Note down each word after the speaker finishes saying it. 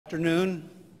Good afternoon,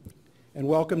 and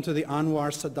welcome to the Anwar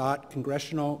Sadat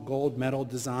Congressional Gold Medal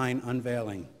Design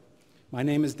Unveiling. My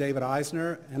name is David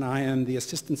Eisner, and I am the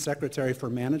Assistant Secretary for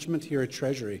Management here at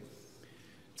Treasury.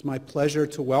 It's my pleasure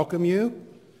to welcome you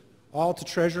all to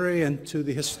Treasury and to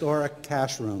the historic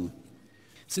cash room.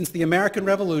 Since the American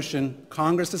Revolution,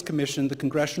 Congress has commissioned the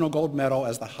Congressional Gold Medal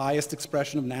as the highest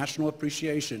expression of national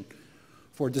appreciation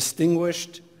for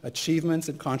distinguished achievements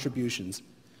and contributions.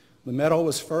 The medal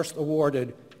was first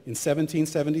awarded in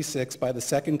 1776 by the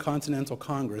Second Continental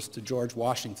Congress to George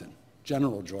Washington,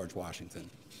 General George Washington.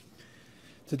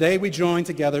 Today we join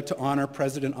together to honor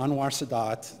President Anwar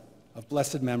Sadat of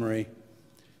blessed memory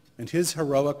and his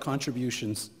heroic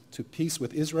contributions to peace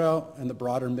with Israel and the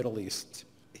broader Middle East.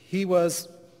 He was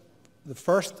the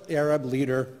first Arab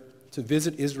leader to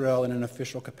visit Israel in an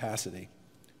official capacity,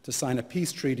 to sign a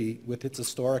peace treaty with its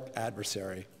historic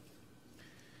adversary.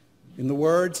 In the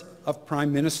words of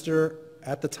Prime Minister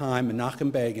at the time,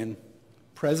 Menachem Begin,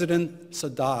 President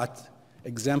Sadat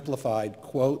exemplified,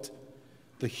 quote,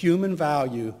 the human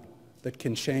value that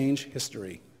can change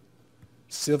history,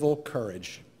 civil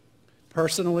courage.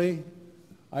 Personally,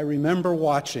 I remember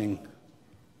watching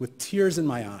with tears in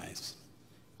my eyes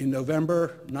in November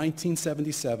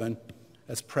 1977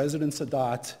 as President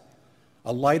Sadat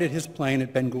alighted his plane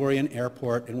at Ben Gurion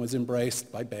Airport and was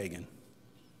embraced by Begin.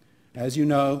 As you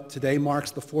know, today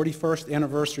marks the 41st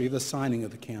anniversary of the signing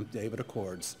of the Camp David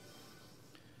Accords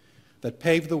that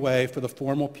paved the way for the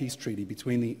formal peace treaty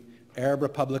between the Arab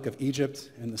Republic of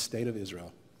Egypt and the State of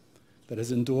Israel that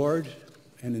has endured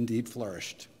and indeed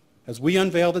flourished. As we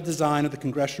unveil the design of the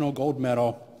Congressional Gold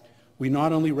Medal, we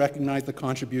not only recognize the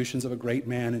contributions of a great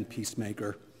man and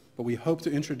peacemaker, but we hope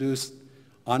to introduce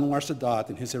Anwar Sadat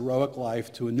and his heroic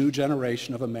life to a new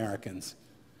generation of Americans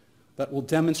that will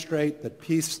demonstrate that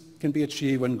peace can be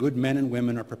achieved when good men and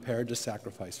women are prepared to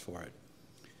sacrifice for it.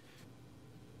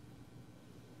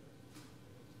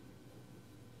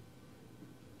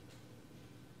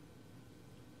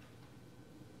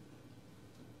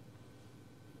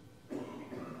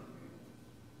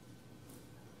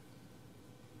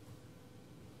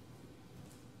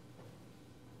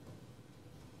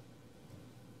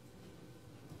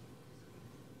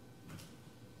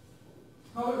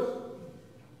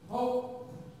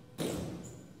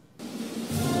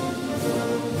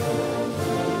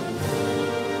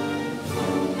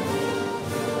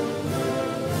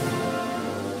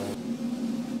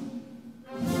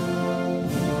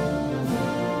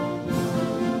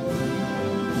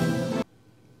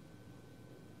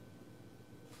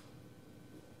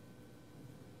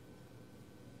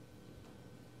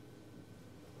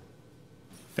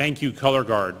 Thank you, Color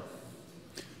Guard.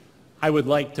 I would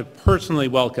like to personally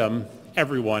welcome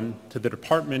everyone to the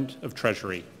Department of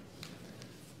Treasury.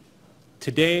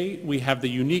 Today, we have the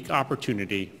unique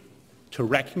opportunity to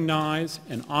recognize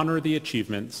and honor the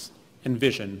achievements and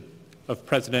vision of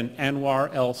President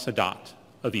Anwar el-Sadat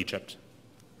of Egypt.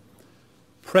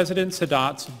 President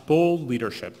Sadat's bold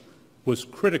leadership was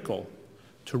critical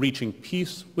to reaching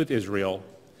peace with Israel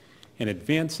and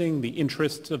advancing the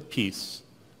interests of peace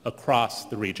across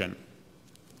the region.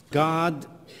 God,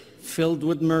 filled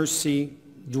with mercy,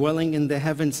 dwelling in the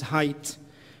heavens' height,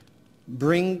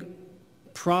 bring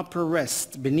proper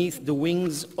rest beneath the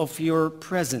wings of your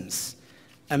presence,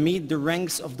 amid the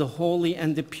ranks of the holy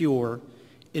and the pure,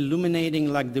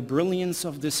 illuminating like the brilliance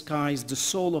of the skies the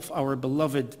soul of our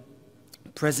beloved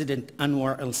President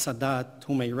Anwar el-Sadat,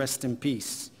 who may rest in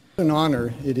peace. What an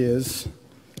honor it is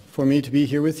for me to be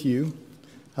here with you.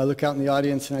 I look out in the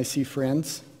audience and I see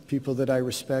friends, people that I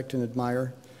respect and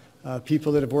admire,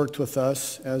 people that have worked with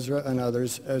us, Ezra and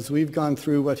others, as we've gone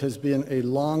through what has been a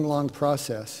long, long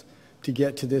process to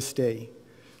get to this day.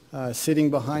 Sitting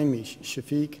behind me,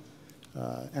 Shafiq,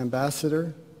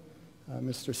 Ambassador,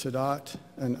 Mr. Sadat,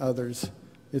 and others.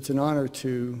 It's an honor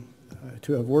to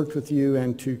have worked with you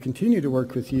and to continue to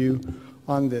work with you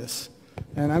on this.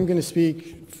 And I'm going to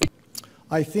speak.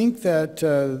 I think that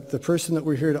the person that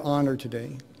we're here to honor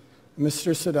today,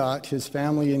 Mr. Sadat, his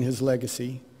family and his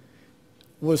legacy,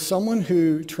 was someone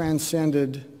who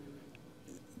transcended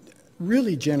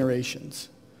really generations.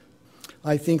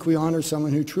 I think we honor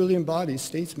someone who truly embodies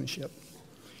statesmanship.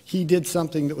 He did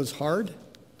something that was hard,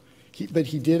 but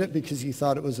he did it because he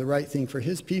thought it was the right thing for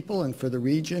his people and for the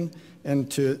region,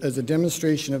 and as a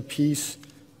demonstration of peace,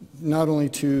 not only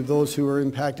to those who were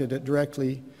impacted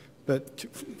directly, but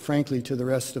frankly to the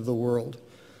rest of the world.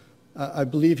 I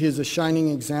believe he is a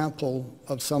shining example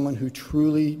of someone who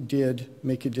truly did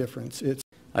make a difference.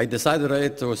 I decided really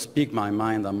to speak my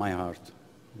mind and my heart,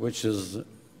 which is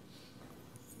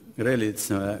really,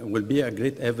 will be a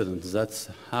great evidence. That's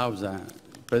how the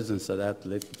President Sadat,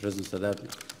 late President Sadat,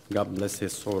 God bless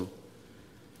his soul,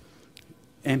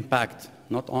 impact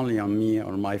not only on me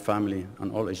or my family,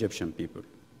 and all Egyptian people.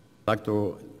 I'd like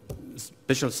to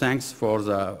special thanks for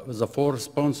the four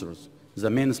sponsors, the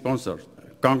main sponsor,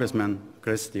 Congressman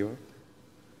Chris Stewart,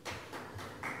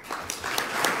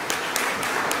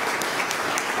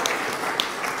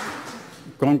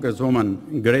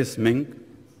 Congresswoman Grace Ming,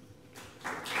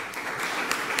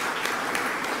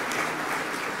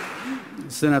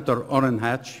 Senator Orrin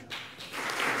Hatch,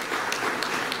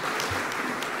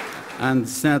 and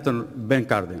Senator Ben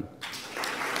Cardin.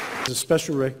 A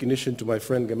special recognition to my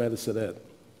friend Gamal Sadat,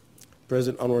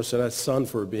 President Anwar Sadat's son,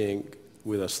 for being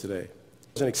with us today.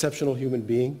 He's an exceptional human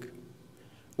being,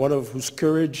 one of whose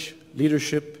courage,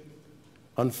 leadership,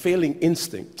 unfailing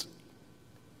instinct,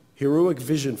 heroic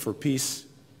vision for peace,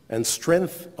 and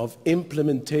strength of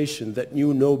implementation that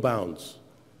knew no bounds.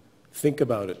 Think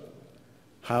about it,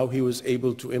 how he was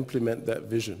able to implement that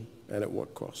vision and at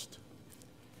what cost.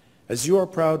 As you are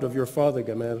proud of your father,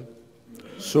 Gamal,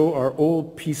 so are all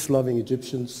peace-loving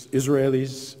Egyptians,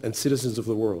 Israelis, and citizens of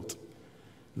the world.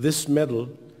 This medal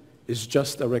is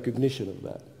just a recognition of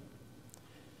that.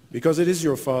 Because it is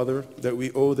your father that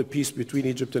we owe the peace between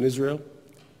Egypt and Israel.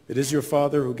 It is your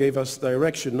father who gave us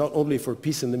direction not only for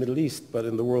peace in the Middle East, but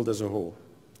in the world as a whole.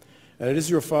 And it is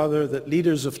your father that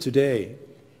leaders of today,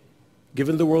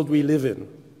 given the world we live in,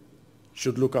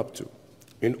 should look up to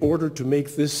in order to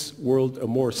make this world a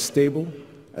more stable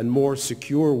and more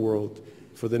secure world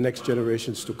for the next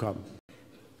generations to come.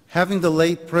 Having the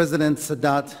late President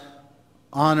Sadat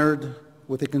honored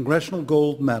with a Congressional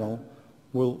Gold Medal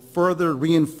will further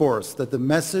reinforce that the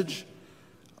message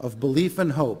of belief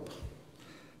and hope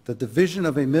that the vision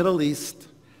of a Middle East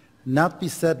not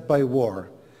beset by war,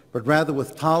 but rather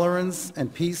with tolerance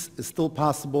and peace is still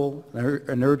possible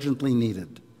and urgently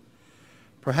needed.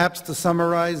 Perhaps to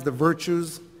summarize the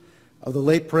virtues of the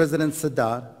late President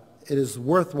Sadat, it is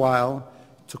worthwhile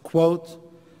to quote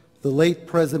the late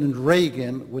President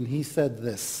Reagan when he said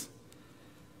this: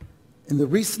 "In the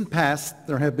recent past,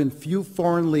 there have been few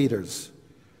foreign leaders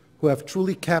who have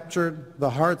truly captured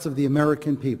the hearts of the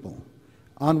American people.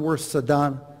 Anwar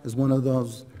Sadat is one of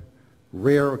those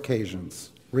rare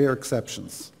exceptions."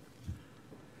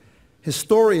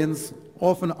 Historians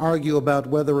often argue about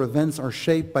whether events are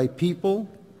shaped by people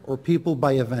or people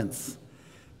by events.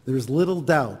 There is little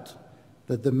doubt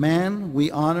that the man we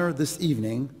honor this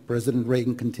evening, President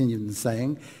Reagan continued in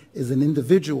saying, is an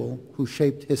individual who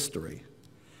shaped history.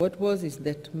 What was it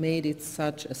that made it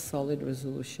such a solid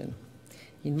resolution?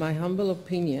 In my humble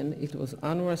opinion, it was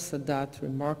Anwar Sadat's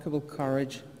remarkable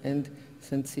courage and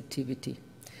sensitivity.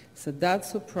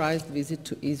 Sadat's surprise visit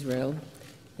to Israel,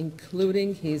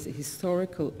 including his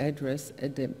historical address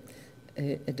at the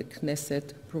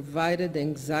Knesset, provided the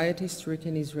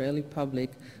anxiety-stricken Israeli public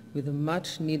with a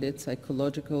much-needed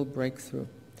psychological breakthrough.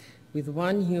 With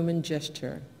one human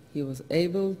gesture, he was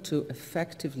able to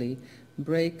effectively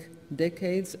break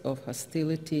decades of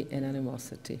hostility and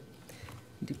animosity.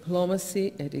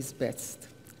 Diplomacy at its best.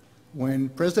 When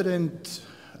President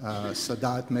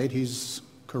Sadat made his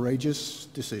courageous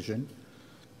decision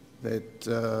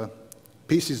that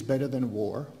peace is better than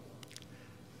war,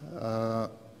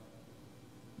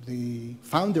 the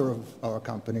founder of our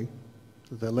company,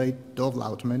 the late Dov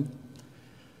Lautman,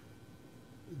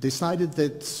 decided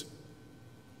that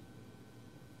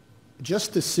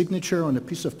just a signature on a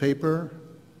piece of paper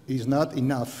is not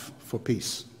enough for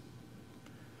peace.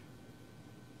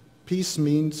 Peace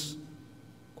means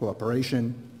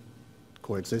cooperation,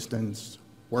 coexistence,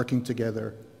 working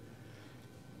together.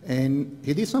 And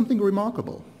he did something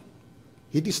remarkable.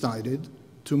 He decided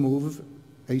to move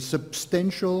a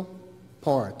substantial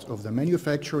part of the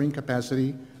manufacturing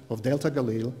capacity of Delta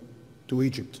Galil to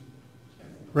Egypt.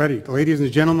 Ready. Ladies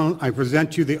and gentlemen, I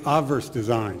present you the obverse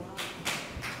design.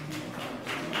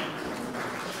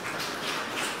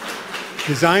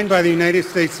 Designed by the United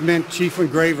States Mint Chief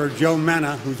Engraver Joe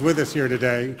Mena, who's with us here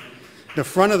today, the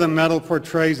front of the medal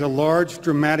portrays a large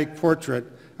dramatic portrait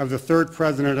of the third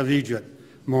president of Egypt,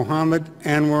 Mohammed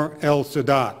Anwar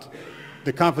el-Sadat.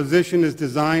 The composition is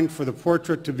designed for the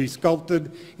portrait to be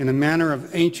sculpted in a manner of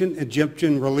ancient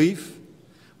Egyptian relief,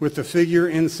 with the figure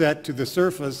inset to the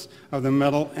surface of the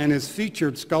medal and is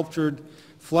featured sculptured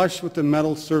flush with the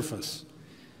metal surface.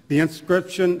 The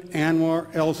inscription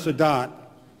Anwar el-Sadat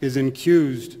is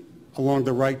incused along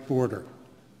the right border.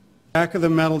 The back of the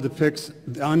medal depicts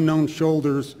the Unknown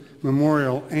Shoulders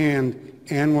Memorial and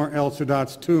Anwar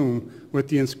el-Sadat's tomb with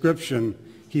the inscription,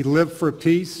 "He lived for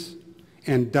peace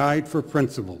and died for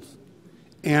principles."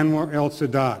 Anwar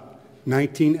el-Sadat,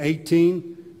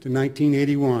 1918 to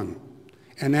 1981.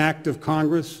 an Act of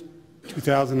Congress,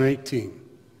 2018.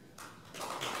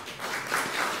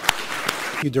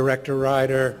 Thank you, Director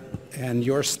Ryder, and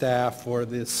your staff for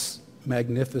this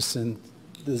magnificent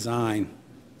design.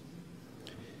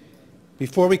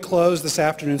 Before we close this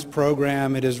afternoon's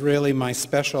program, it is really my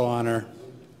special honor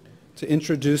to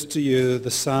introduce to you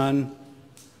the son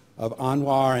of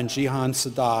Anwar and Jihan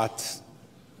Sadat,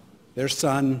 their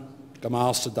son,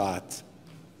 Gamal Sadat.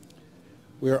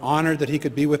 We are honored that he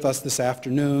could be with us this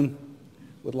afternoon.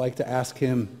 Would like to ask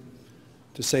him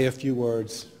to say a few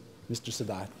words. Mr.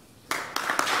 Sadat.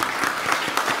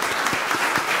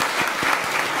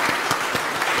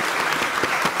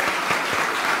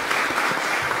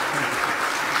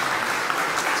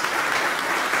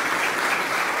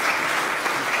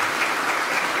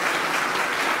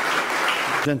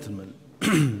 Gentlemen,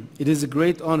 it is a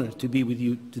great honor to be with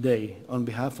you today on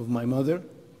behalf of my mother,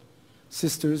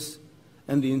 sisters,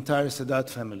 and the entire Sadat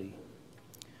family.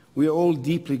 We are all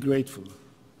deeply grateful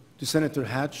to Senator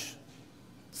Hatch,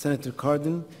 Senator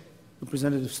Cardin,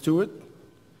 Representative Stewart,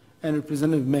 and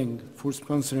Representative Meng for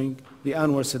sponsoring the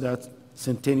Anwar Sadat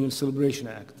Centennial Celebration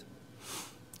Act.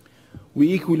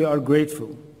 We equally are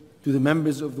grateful to the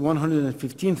members of the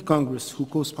 115th Congress who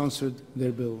co-sponsored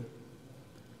their bill.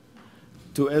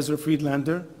 To Ezra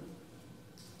Friedlander,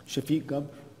 Shafiq Gabr,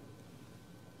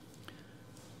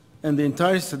 and the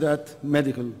entire Sadat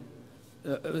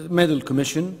Medal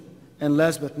Commission, and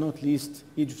last but not least,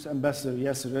 Egypt's Ambassador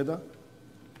Yasser Reda.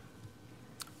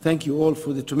 Thank you all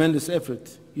for the tremendous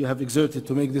effort you have exerted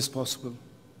to make this possible.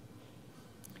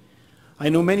 I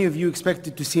know many of you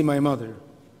expected to see my mother.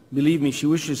 Believe me, she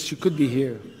wishes she could be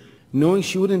here. Knowing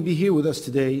she wouldn't be here with us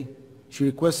today, she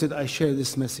requested I share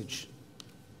this message.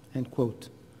 End quote.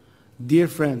 Dear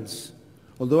friends,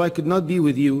 although I could not be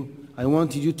with you, I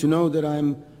wanted you to know that I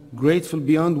am grateful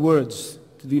beyond words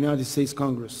to the United States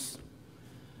Congress.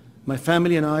 My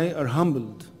family and I are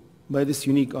humbled by this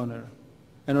unique honor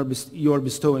and you are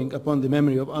bestowing upon the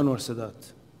memory of Anwar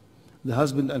Sadat, the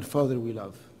husband and father we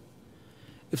love.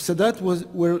 If Sadat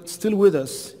were still with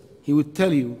us, he would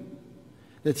tell you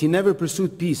that he never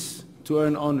pursued peace to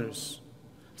earn honors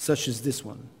such as this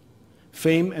one.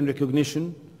 Fame and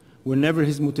recognition were never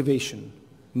his motivation,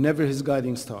 never his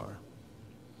guiding star.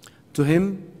 To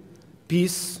him,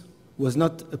 peace was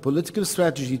not a political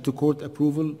strategy to court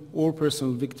approval or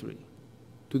personal victory.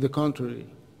 To the contrary,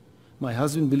 my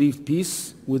husband believed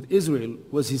peace with Israel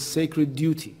was his sacred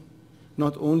duty,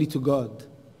 not only to God,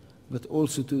 but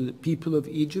also to the people of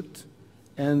Egypt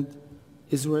and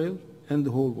Israel and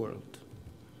the whole world.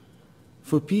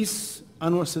 For peace,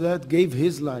 Anwar Sadat gave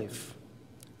his life.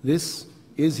 This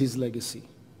is his legacy.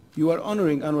 You are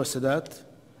honoring Anwar Sadat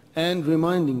and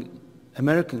reminding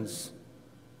Americans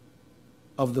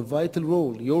of the vital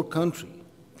role your country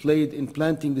played in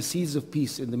planting the seeds of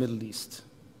peace in the Middle East.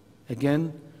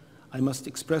 Again, I must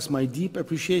express my deep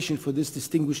appreciation for this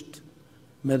distinguished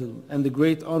medal and the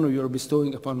great honor you are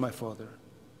bestowing upon my father.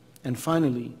 And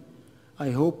finally,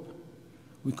 I hope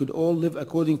we could all live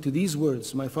according to these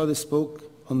words my father spoke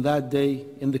on that day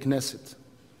in the Knesset.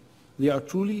 They are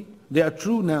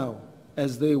true now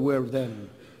as they were then.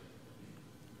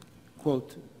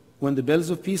 Quote, when the bells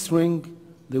of peace ring,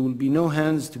 there will be no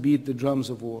hands to beat the drums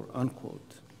of war,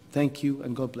 unquote. Thank you,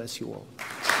 and God bless you all.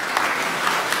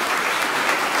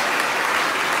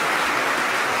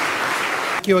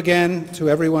 Thank you again to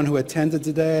everyone who attended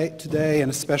today, and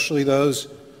especially those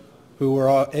who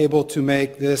were able to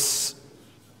make this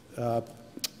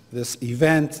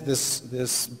event,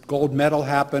 this gold medal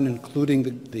happen,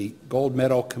 including the Gold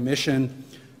Medal Commission,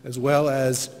 as well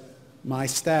as my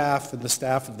staff and the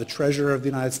staff of the Treasurer of the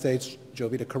United States,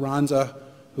 Jovita Carranza,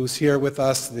 who's here with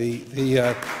us, the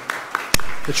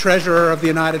Treasurer of the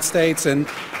United States. And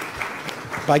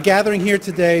by gathering here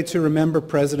today to remember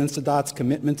President Sadat's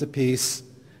commitment to peace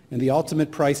and the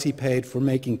ultimate price he paid for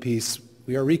making peace,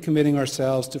 we are recommitting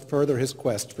ourselves to further his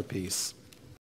quest for peace.